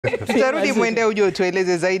Tutarudi mwende uje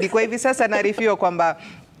tueleze zaidi. Kwa hivi sasa naarifiwa kwamba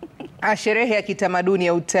sherehe ya kitamaduni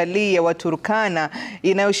ya utalii ya Turkana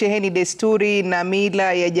inayosheheni desturi na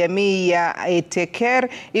mila ya jamii ya Teker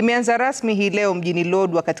imeanza rasmi hii leo mjini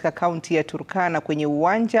Lodwar katika kaunti ya Turkana kwenye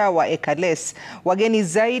uwanja wa Ekales. Wageni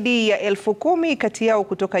zaidi ya 10,000 kati yao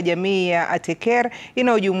kutoka jamii ya Teker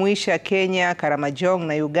inayojumuisha Kenya, Karamajong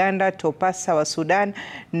na Uganda, Topasa wa Sudan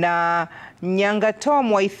na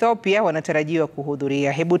Nyangatom wa Ethiopia wanatarajiwa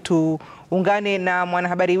kuhudhuria. Hebu tuungane na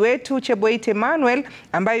mwanahabari wetu Cheboit Emmanuel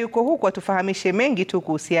ambaye yuko huko atufahamishe mengi tu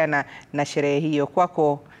kuhusiana na sherehe hiyo.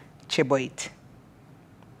 Kwako Cheboit.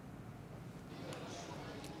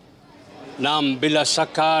 Naam, bila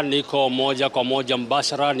shaka niko moja kwa moja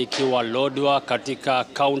mbashara nikiwa Lodwar katika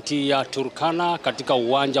kaunti ya Turkana katika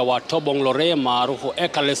uwanja wa Tobong'u Lore maarufu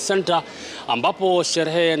Ekales Center, ambapo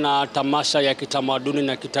sherehe na tamasha ya kitamaduni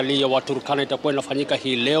na kitalii ya Turkana itakuwa inafanyika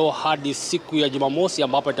hii leo hadi siku ya Jumamosi,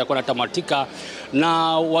 ambapo itakuwa inatamatika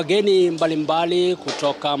na wageni mbalimbali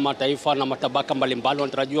kutoka mataifa na matabaka mbalimbali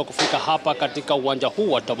wanatarajiwa kufika hapa katika uwanja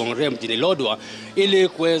huu wa Tobong'u Lore mjini Lodwar ili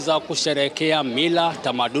kuweza kusherehekea mila,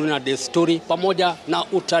 tamaduni na desturi pamoja na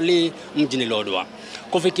utalii mjini Lodwar.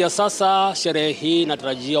 Kufikia sasa sherehe hii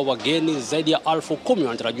inatarajia wageni zaidi ya 10,000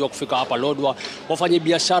 wanatarajiwa kufika hapa Lodwar.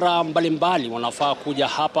 Wafanyabiashara mbalimbali wanafaa kuja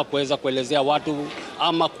hapa kuweza kuelezea watu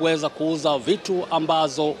ama kuweza kuuza vitu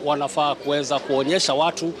ambazo wanafaa kuweza kuonyesha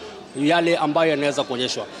watu yale ambayo yanaweza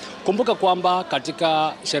kuonyeshwa. Kumbuka kwamba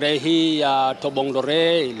katika sherehe hii ya Tobong'u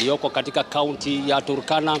Lore iliyoko katika kaunti ya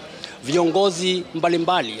Turkana, viongozi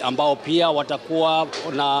mbalimbali ambao pia watakuwa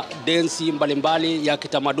na densi mbalimbali ya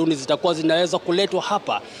kitamaduni zitakuwa zinaweza kuletwa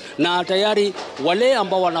hapa, na tayari wale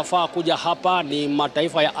ambao wanafaa kuja hapa ni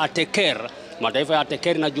mataifa ya Teker. Mataifa ya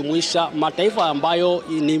Teker inajumuisha mataifa ambayo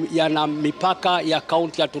yana mipaka ya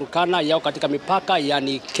kaunti ya Turkana yao katika mipaka,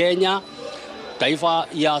 yani Kenya, taifa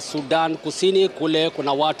ya Sudan Kusini, kule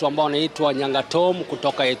kuna watu ambao wanaitwa Nyangatom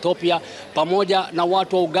kutoka Ethiopia, pamoja na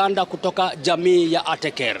watu wa Uganda kutoka jamii ya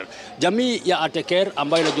Teker. Jamii ya Teker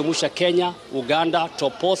ambayo inajumuisha Kenya, Uganda,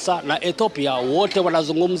 Toposa na Ethiopia, wote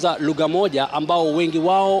wanazungumza lugha moja ambao wengi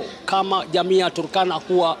wao kama jamii ya Turkana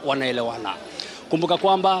huwa wanaelewana. Kumbuka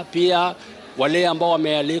kwamba pia wale ambao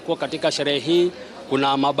wamealikwa katika sherehe hii,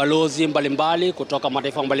 kuna mabalozi mbalimbali kutoka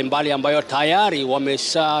mataifa mbalimbali ambayo tayari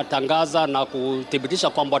wameshatangaza na kuthibitisha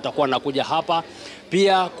kwamba watakuwa nakuja hapa.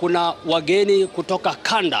 Pia kuna wageni kutoka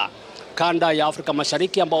kanda ya Afrika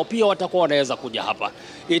Mashariki ambao pia watakuwa wanaweza kuja hapa.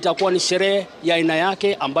 Itakuwa ni sherehe ya aina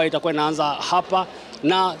yake ambayo itakuwa inaanza hapa,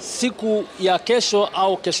 na siku ya kesho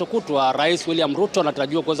au kesho kutwa Rais William Ruto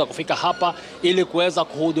anatarajiwa kuweza kufika hapa ili kuweza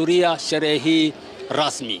kuhudhuria sherehe hii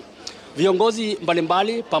rasmi. Viongozi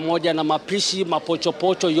mbalimbali pamoja na mapishi,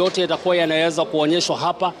 mapochopocho yote yatakuwa yanaweza kuonyeshwa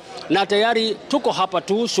hapa, na tayari tuko hapa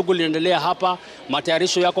tu, shughuli inaendelea hapa,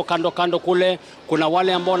 matayarisho yako kando kule. Kuna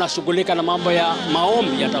wale ambao wanashughulika na mambo ya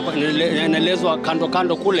maombi yatakuwa yanaelezwa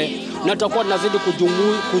kando kule, na tutakuwa tunazidi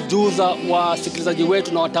kujuza wasikilizaji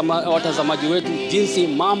wetu na watazamaji wetu jinsi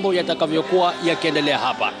mambo yatakavyokuwa yakiendelea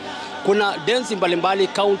hapa. Kuna densi mbalimbali.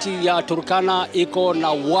 Kaunti ya Turkana iko na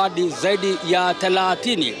wadi zaidi ya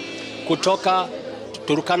 30 kutoka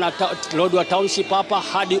Turkana Lodwar Township hapa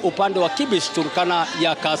hadi upande wa Kibish, Turkana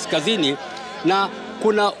ya kaskazini, na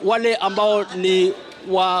kuna wale ambao ni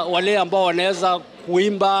wale ambao wanaweza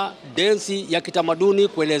kuimba densi ya kitamaduni,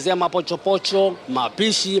 kuelezea mapochopocho,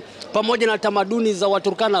 mapishi pamoja na tamaduni za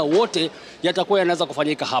Waturkana, wote yatakuwa yanaweza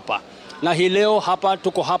kufanyika hapa. Na hii leo hapa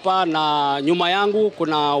tuko hapa, na nyuma yangu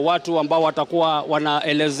kuna watu ambao watakuwa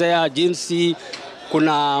wanaelezea jinsi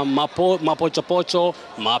kuna mapochopocho,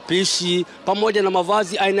 mapishi pamoja na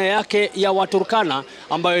mavazi aina yake ya Waturkana,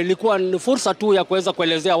 ambayo ilikuwa ni fursa tu ya kuweza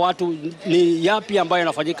kuelezea watu ni yapi ambayo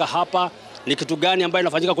yanafanyika hapa, ni kitu gani ambayo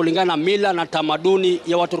inafanyika kulingana na mila na tamaduni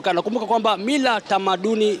ya Waturkana. Kumbuka kwamba mila,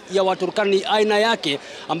 tamaduni ya Waturkana ni aina yake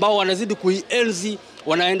ambao wanazidi kuienzi,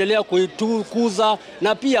 wanaendelea kuitukuza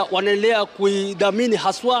na pia wanaendelea kuidhamini,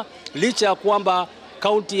 haswa licha ya kwamba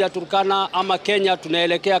kaunti ya Turkana ama Kenya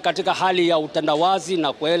tunaelekea katika hali ya utandawazi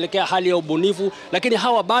na kuelekea hali ya ubunifu, lakini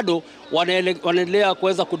hawa bado wanaendelea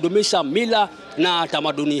kuweza kudumisha mila na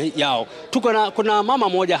tamaduni yao. Kuna mama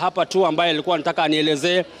moja hapa tu ambaye alikuwa anataka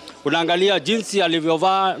anielezee. Unaangalia jinsi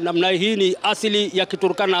alivyovaa, namna hii ni asili ya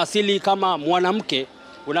Kiturkana, asili kama mwanamke.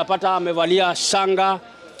 Unapata amevalia shanga,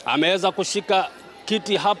 ameweza kushika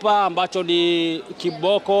kiti hapa ambacho ni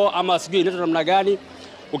kiboko ama sijui inaitwa namna gani.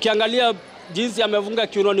 Ukiangalia jinsi amevunga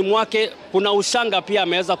kiunoni mwake, kuna ushanga pia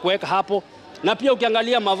ameweza kuweka hapo, na pia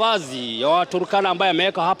ukiangalia mavazi ya Waturkana ambaye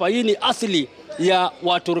ameweka hapa, hii ni asili ya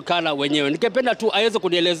Waturkana wenyewe. Ningependa tu aweze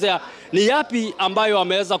kunielezea ni yapi ambayo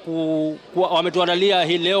wameweza wametuandalia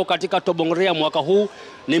hii leo katika Tobong'u Lore mwaka huu,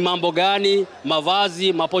 ni mambo gani,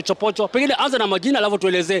 mavazi, mapochopocho. Pengine anza na majina alafu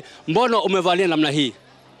tuelezee mbona umevalia namna hii.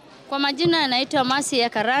 Kwa majina naitwa Masi ya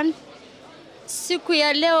Karan. Siku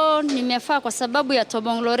ya leo nimefaa kwa sababu ya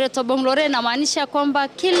Tobong'u Lore. Tobong'u Lore inamaanisha kwamba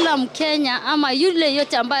kila Mkenya ama yule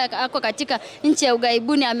yote ambaye ako katika nchi ya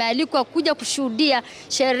ugaibuni amealikwa kuja kushuhudia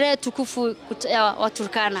sherehe tukufu ya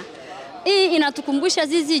Waturkana. Hii inatukumbusha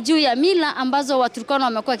zizi juu ya mila ambazo Waturkana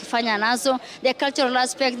wamekuwa kifanya nazo, the cultural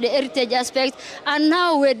aspect, the heritage aspect, and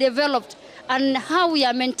how we developed and how we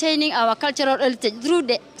are maintaining our cultural heritage through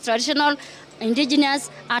the traditional indigenous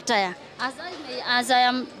attire. As I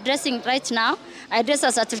am dressing right now, I dress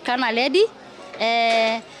as a Turkana lady.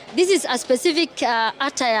 This is a specific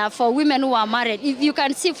attire for women who are married. If you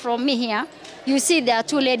can see from me here, you see there are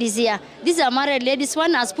two ladies here. These are married ladies.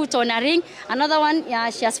 One has put on a ring. Another one,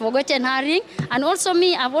 she has forgotten her ring. And also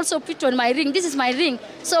me, I've also put on my ring. This is my ring.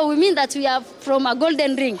 So we mean that we are from a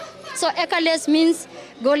golden ring. So ekales means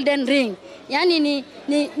golden ring. Yani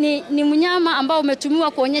ni mnyama ambao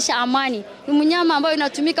umetumiwa kuonyesha amani. Ni mnyama ambao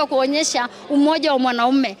inatumika kuonyesha umoja wa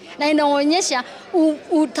mwanaume. Na inaonyesha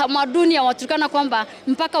utamaduni ya Waturkana kwamba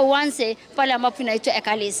mpaka uanze pale ambapo inaitwa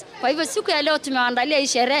ekalis. Kwa hivyo siku ya leo tumewaandalia hii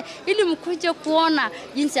sherehe ili mkuje kuona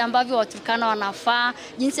jinsi ambavyo Waturkana wanafaa,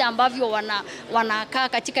 jinsi ambavyo wanakaa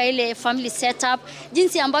katika ile family setup,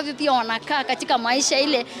 jinsi ambavyo pia wanakaa katika maisha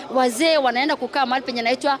ile wazee wanaenda kukaa mahali penye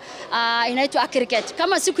inaitwa cricket.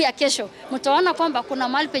 Kama siku ya kesho mtaona kwamba kuna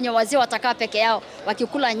mahali penye wazee watakaa peke yao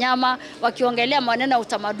wakikula nyama, wakiongelea maneno ya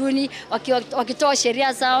utamaduni, wakitoa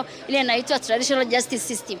sheria zao, ile inaitwa traditional justice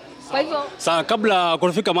system. Kwa hivyo kabla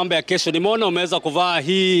kufika mambo ya kesho, nimeona umeweza kuvaa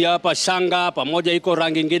hii hapa shanga pamoja, iko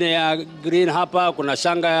rangi nyingine ya green hapa, kuna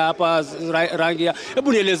shanga hapa rangi ya.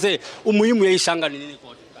 Hebu nielezee umuhimu ya hii shanga ni nini kwa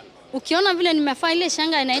Turkana? Ukiona vile nimevaa ile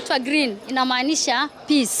shanga inaitwa green, inamaanisha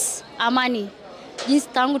peace, amani. Jinsi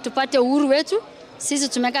tangu tupate uhuru wetu, sisi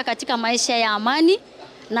tumekaa katika maisha ya amani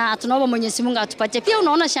na tunaomba Mwenyezi Mungu atupatie. Pia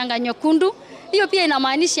unaona shanga nyekundu, hiyo pia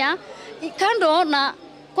inamaanisha kando na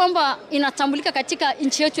kwamba inatambulika katika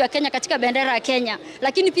nchi yetu ya Kenya, katika bendera ya Kenya,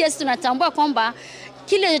 lakini pia sisi tunatambua kwamba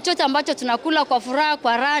kile chochote ambacho tunakula kwa furaha,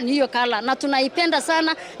 kwa raha ni hiyo kala na tunaipenda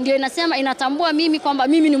sana. Ndio inasema inatambua mimi kwamba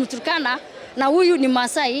mimi ni Mturkana na huyu ni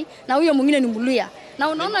Masai na huyo mwingine ni Mluya. Na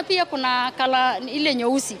unaona pia kuna kala ile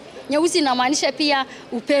nyeusi. Nyeusi inamaanisha pia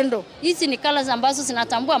upendo. Hizi ni kala ambazo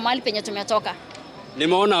zinatambua mahali penye tumetoka.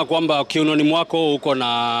 Nimeona kwamba kiunoni mwako uko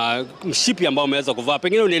na mshipi ambao umeweza kuvaa.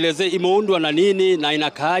 Pengine unielezee imeundwa na nini na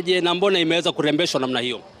inakaaje na mbona imeweza kurembeshwa namna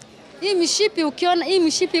hiyo? Hii mshipi ukiona, hii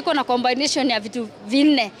mshipi iko na combination ya vitu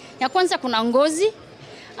vinne. Ya kwanza kuna ngozi,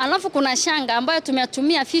 alafu kuna shanga ambayo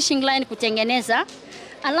tumetumia fishing line kutengeneza.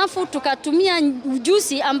 Alafu tukatumia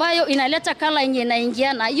ujusi ambayo inaleta kala yenye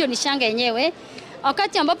inaingiana, hiyo ni shanga yenyewe.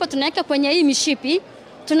 Wakati ambapo tunaweka kwenye hii mishipi,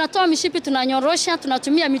 tunatoa mishipi, tunanyorosha,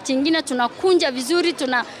 tunatumia miti ingine, tunakunja vizuri,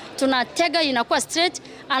 tunatega inakuwa straight,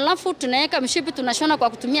 alafu tunaweka mishipi, tunashona kwa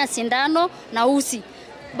kutumia sindano na uzi.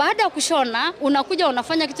 Baada ya kushona, unakuja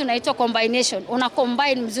unafanya kitu inaitwa combination, una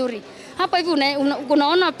combine mzuri. Hapa hivi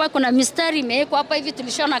unaona hapa kuna mistari imewekwa hapa hivi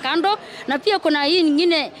tulishona kando, na pia kuna hii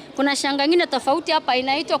nyingine, kuna shanga nyingine tofauti hapa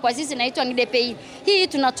inaitwa kwa sisi inaitwa ngidepei. Hii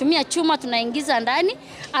tunatumia chuma tunaingiza ndani,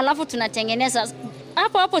 alafu tunatengeneza.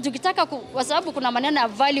 Hapo tukitaka kwa sababu kuna maneno ya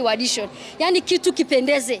value addition. Yaani kitu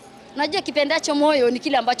kipendeze. Unajua kipendacho moyo ni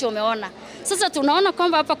kile ambacho umeona. Sasa tunaona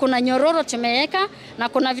kwamba hapa kuna nyororo tumeweka na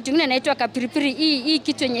kuna vitu vingine inaitwa kapiripiri, hii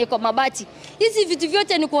kitu yenye iko mabati. Hizi vitu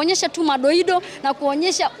vyote ni kuonyesha tu madoido na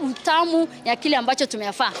kuonyesha utamu ya kile ambacho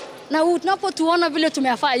tumeyafaa. Na unapotuona vile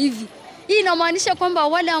tumeyafaa hivi, hii inamaanisha kwamba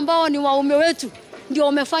wale ambao ni waume wetu ndio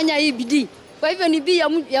wamefanya hii bidii. Kwa hivyo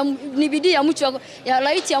ni bidii ya mtu ya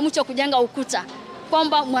laiti ya mtu kujenga ukuta,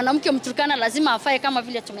 kwamba mwanamke Mturkana lazima afae kama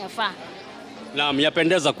vile tumeyafaa. Naam,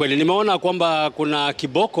 yapendeza kweli. Nimeona kwamba kuna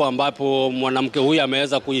kiboko ambapo mwanamke huyu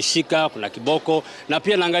ameweza kuishika, kuna kiboko na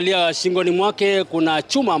pia naangalia shingoni mwake kuna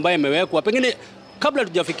chuma ambayo imewekwa. Pengine kabla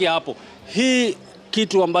tujafikia hapo, hii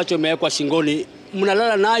kitu ambacho imewekwa shingoni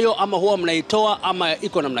mnalala nayo ama huwa mnaitoa ama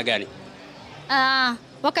iko namna gani?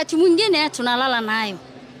 Wakati mwingine tunalala nayo.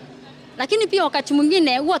 Lakini pia wakati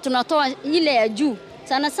mwingine huwa tunatoa ile ya juu.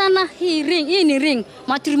 Sana sana hii ni ring,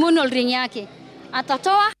 matrimonial ring yake.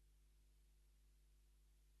 Atatoa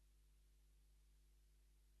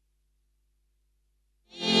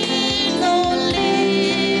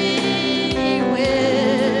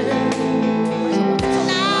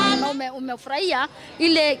umefurahia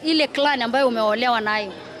ile clan ambayo umeolewa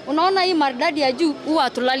nayo. Unaona hii maridadi ya juu huwa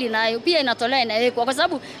tulali nayo. Pia inatolewa inawekwa kwa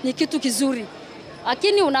sababu ni kitu kizuri.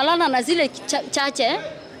 lakini unalala na zile chache,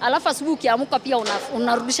 alafu asubuhi ukiamka pia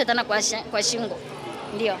unarudisha tena kwa shingo.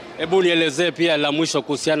 Ndio. Hebu nielezee pia la mwisho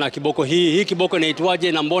kuhusiana na kiboko hii. Hii kiboko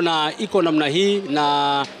inaitwaje na mbona iko namna hii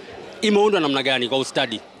na imeundwa namna gani kwa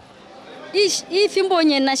ustadi? Hii fimbo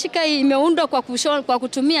yenye nashika hii imeundwa kwa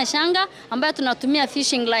kutumia shanga ambayo tunatumia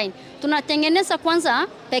fishing line. Tunatengeneza kwanza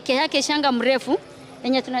peke yake shanga mrefu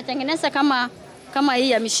yenye tunatengeneza kama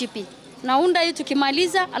hii ya mishipi. Naunda hii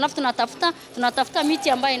tukimaliza, alafu tunatafuta miti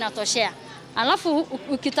ambayo inatoshea. Alafu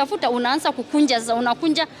ukitafuta unaanza kukunja,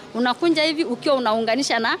 unakunja hivi ukiwa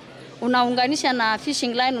unaunganisha na fishing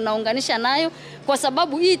line, unaunganisha nayo, kwa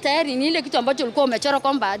sababu hii tayari ni ile kitu ambacho ulikuwa umechora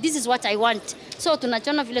kwamba this is what I want. So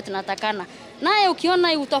tunachona vile tunatakana. Naye ukiona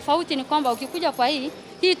hii utofauti ni kwamba ukikuja kwa hii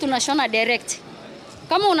tunashona direct.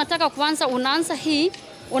 Kama unataka kuanza, unaanza hii,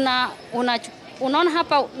 unaona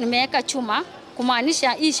hapa nimeweka chuma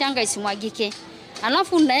kumaanisha hii shanga isimwagike.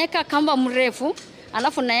 Alafu unaweka kamba mrefu,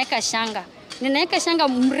 alafu naweka shanga. Ninaweka shanga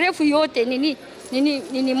mrefu yote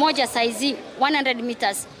nini moja size 100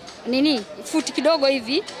 meters. Futi kidogo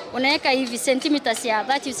hivi, unaweka hivi centimeters ya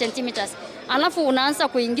 30 centimeters. Alafu unaanza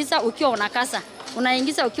kuingiza ukiwa unakasa.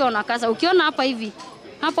 Unaingiza ukiwa unakasa. Ukiona hapa hivi.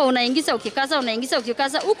 Hapa unaingiza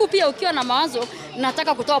ukikaza. Huku pia ukiwa na mawazo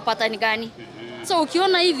nataka kutoa pattern gani. So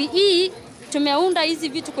ukiona hivi, hii tumeunda hizi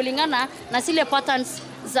vitu kulingana na zile patterns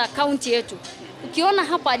za county yetu. Ukiona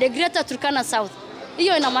hapa the Greater Turkana South,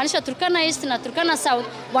 hiyo inamaanisha Turkana East na Turkana South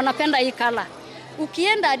wanapenda hii color.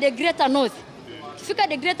 Ukienda the Greater North, ukifika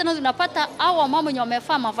the Greater North unapata hao mama wenye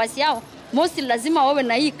wamevaa mavazi yao mostly lazima wawe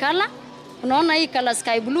na hii color. Unaona hii color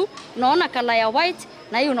sky blue, unaona color ya white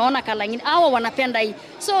na hii unaona color nyingine. Hao wanapenda hii.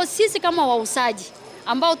 So sisi kama wauzaji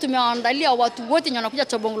ambao tumewaandalia watu wote wenye wanakuja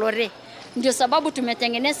Tobong'u Lore, ndio sababu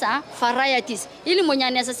tumetengeneza varieties. Ili mwenye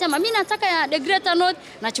anaweza sema mimi nataka ya the Greater North,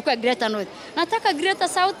 nachukua Greater North. Nataka Greater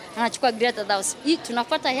South, nachukua Greater South. Hii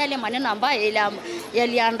tunafuata yale maneno ambayo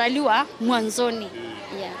yaliandaliwa mwanzoni.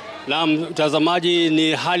 Yeah. Na mtazamaji,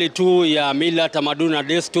 ni hali tu ya mila, tamaduni na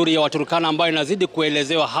desturi ya Waturkana ambayo inazidi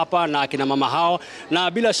kuelezewa hapa na kina mama hao,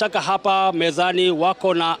 na bila shaka hapa mezani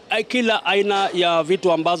wako na kila aina ya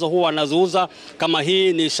vitu ambazo huwa wanazuuza. Kama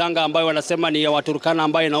hii ni shanga ambayo wanasema ni ya Waturkana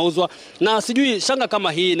ambayo inauzwa, na sijui shanga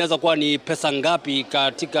kama hii inaweza kuwa ni pesa ngapi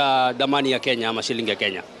katika damani ya Kenya ama shilingi ya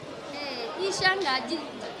Kenya? Hii shanga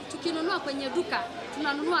tukinunua kwenye duka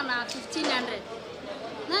tunanunua na 1500.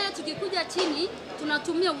 Naye tukikuja chini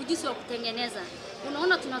tunatumia ujuzi wa kutengeneza.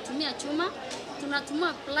 Unaona tunatumia chuma,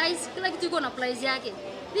 tunatumia plies, kila kitu iko na plies yake.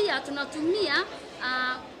 Pia tunatumia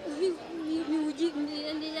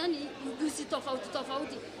ujuzi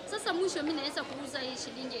tofauti. Sasa mwisho mimi naweza kuuza hii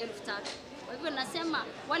shilingi 3000. Kwa hivyo nasema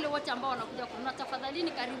wale wote ambao wanakuja kununua,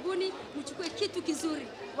 tafadhali karibuni mchukue kitu kizuri,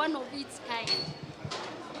 one of its kind.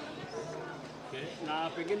 Na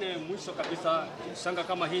pengine mwisho kabisa, shanga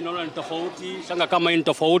kama hii naona ni tofauti, shanga kama hii ni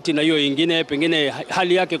tofauti na hiyo nyingine, pengine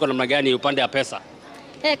hali yake iko namna gani upande wa pesa?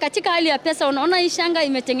 Katika hali ya pesa unaona hii shanga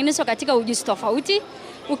imetengenezwa katika ujuzi tofauti.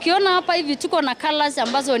 Ukiona hapa hivi tuko na colors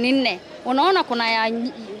ambazo ni 4. Unaona kuna ya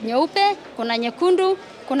nyeupe, kuna nyekundu,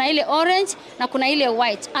 kuna ile orange na kuna ile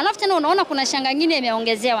white. Alafu tena unaona kuna shanga nyingine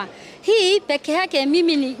imeongezewa. Hii peke yake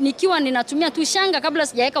mimi nikiwa ninatumia tu shanga kabla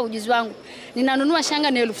sijaweka ujuzi wangu, ninanunua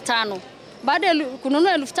shanga ni 1500. Baada ya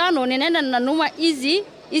kununua 1500 ninaenda ninanunua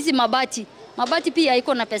hizi mabati. Mabati pia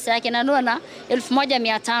iko na pesa yake, nanunua na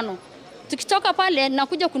 1500. Tukitoka pale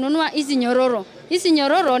nakuja kununua hizi nyororo. Hizi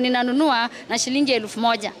nyororo ninanunua na shilingi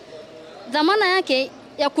 1000. Dhamana yake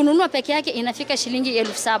ya kununua peke yake inafika shilingi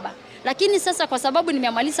 7000. Lakini sasa kwa sababu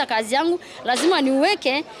nimemaliza kazi yangu, lazima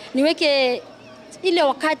niweke ile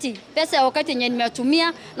wakati, pesa ya wakati yenye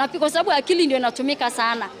nimetumia, na kwa sababu akili ndio inatumika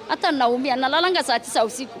sana. Hata ninaumia, nalalanga saa 9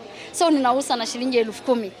 usiku. So ninauza na shilingi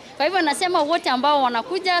 10,000. Kwa hivyo nasema wote ambao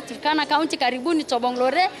wanakuja Turkana County, karibuni Tobong'u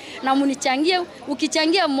Lore na munichangie.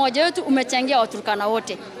 Ukichangia mmoja wetu umechangia Waturkana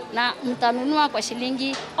wote, na mtanunua kwa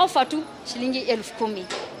shilingi offer tu shilingi 10,000.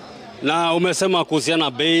 Na umesema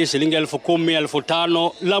kuhusiana bei shilingi 10,000,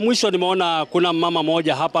 15,000. La mwisho nimeona kuna mama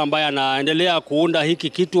moja hapa ambaye anaendelea kuunda hiki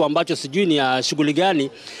kitu ambacho sijui ni ya shughuli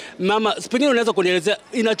gani. Mama, pengine unaweza kunielezea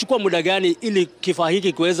inachukua muda gani ili kifaa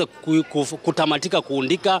hiki kiweze kutamatika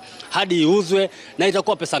kuundika hadi iuzwe, na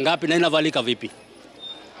itakuwa pesa ngapi na inavalika vipi?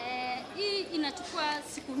 Hii inachukua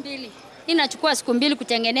siku 2. Inachukua siku 2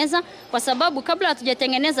 kutengeneza, kwa sababu kabla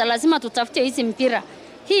hatujatengeneza lazima tutafute hizi mpira.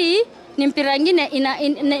 Hii ni mpira nyingine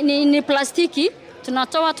ni plastiki,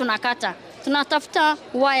 tunatoa tunakata. tunatafuta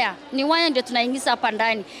waya. Ni waya ndio tunaingiza hapa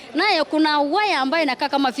ndani. Naye kuna waya ambayo inakaa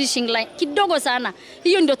kama fishing line kidogo sana.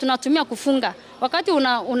 Hiyo ndio tunatumia kufunga. Wakati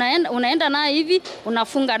unaenda naye hivi,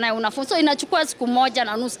 unafunga naye, unafunga. So inachukua siku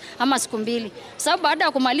 1.5 ama siku 2. Sababu baada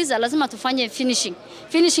ya kumaliza lazima tufanye finishing.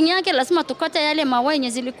 Finishing yake lazima tukate yale mawaya yenye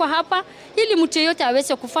zilikuwa hapa ili mtu yeyote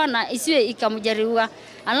aweze kufaa na isiwe ikamjariwa.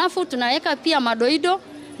 Alafu tunaweka pia madoido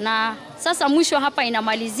na sasa mwisho hapa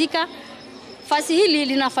inamalizika. Fasi hili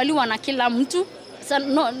linafaliwa na kila mtu,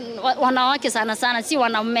 wanawake sana sana, si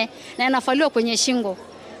wanaume, na inafaliwa kwenye shingo.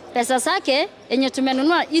 Pesa zake yenye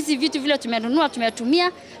tumenunua hizi vitu vile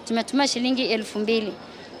tumetumia shilingi 2,000.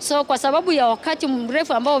 So kwa sababu ya wakati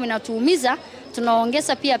mrefu ambao unatuumiza,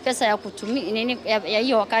 tunaongeza pia pesa ya kutumia ya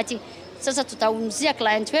hiyo wakati. Sasa tutaumzia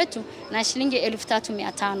client wetu na shilingi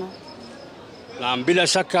 3,500. Na bila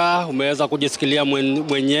shaka umeweza kujisikilia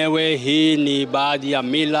mwenyewe, hii ni baadhi ya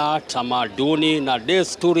mila, tamaduni na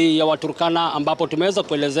desturi ya Waturkana, ambapo tumeweza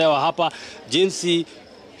kuelezewa hapa jinsi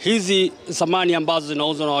hizi samani ambazo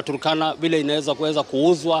zinauzwa na Waturkana vile inaweza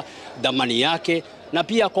kuuzwa, dhamani yake, na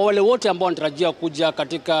pia kwa wale wote ambao wanatarajia kuja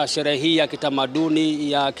katika sherehe hii ya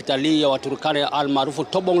kitamaduni ya kitalii ya Waturkana almaarufu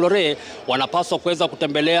Tobong'u Lore, wanapaswa kuweza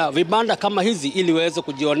kutembelea vibanda kama hizi ili waweze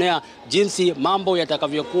kujionea jinsi mambo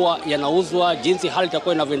yatakavyokuwa yanauzwa, jinsi hali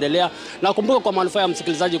itakuwa inavyoendelea. Na kumbuka kwa manufaa ya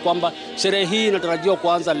msikilizaji kwamba sherehe hii inatarajiwa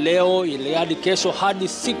kuanza leo ile hadi kesho hadi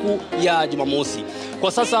siku ya Jumamosi.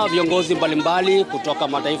 Kwa sasa viongozi mbalimbali kutoka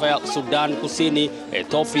mataifa ya Sudan Kusini,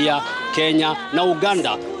 Ethiopia, Kenya na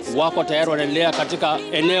Uganda wako tayari wanaendelea katika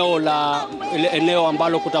eneo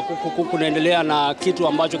ambalo kunaendelea na kitu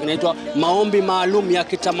ambacho kinaitwa maombi maalum ya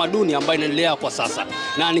kitamaduni ambayo inaendelea kwa sasa.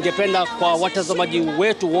 Na ningependa kwa watazamaji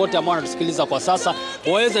wetu wote ambao wanatusikiliza kwa sasa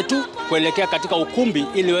waweze tu kuelekea katika ukumbi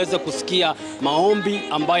ili waweze kusikia maombi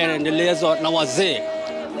ambayo yanaendelezwa na wazee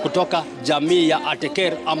kutoka jamii ya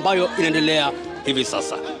Ateker ambayo inaendelea hivi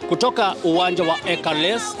sasa. Kutoka uwanja wa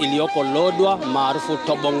Ekales iliyoko Lodwar maarufu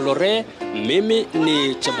Tobong'u Lore, mimi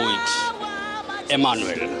ni Cheboit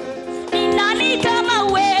Emmanuel. Nani kama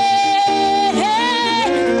wewe?